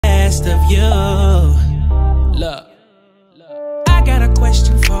best of you. Look, I got a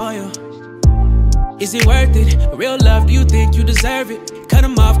question for you. Is it worth it? Real love, do you think you deserve it? Cut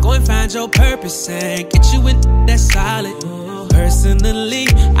them off, go and find your purpose and get you in that's solid. Personally,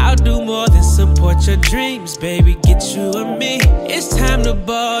 I'll do more than support your dreams, baby, get you and me. It's time to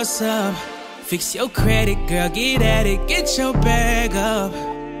boss up. Fix your credit, girl, get at it, get your bag up.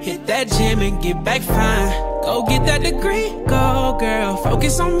 Hit that gym and get back fine. Go get that degree, go girl,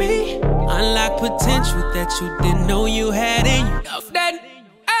 focus on me. Unlock potential that you didn't know you had in you. That,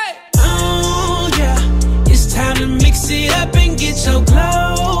 hey. Oh yeah, it's time to mix it up and get your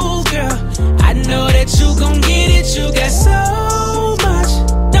glow, girl. I know that you gon' get it, you got so much.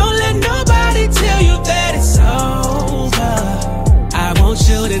 Don't let nobody tell you that it's over. I want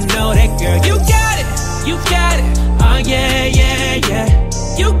you to know that, girl, you got it, you got it. Oh yeah, yeah, yeah.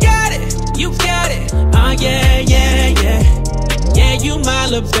 You got it, you got it. Oh yeah, yeah, yeah. Yeah, you my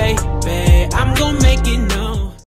little baby.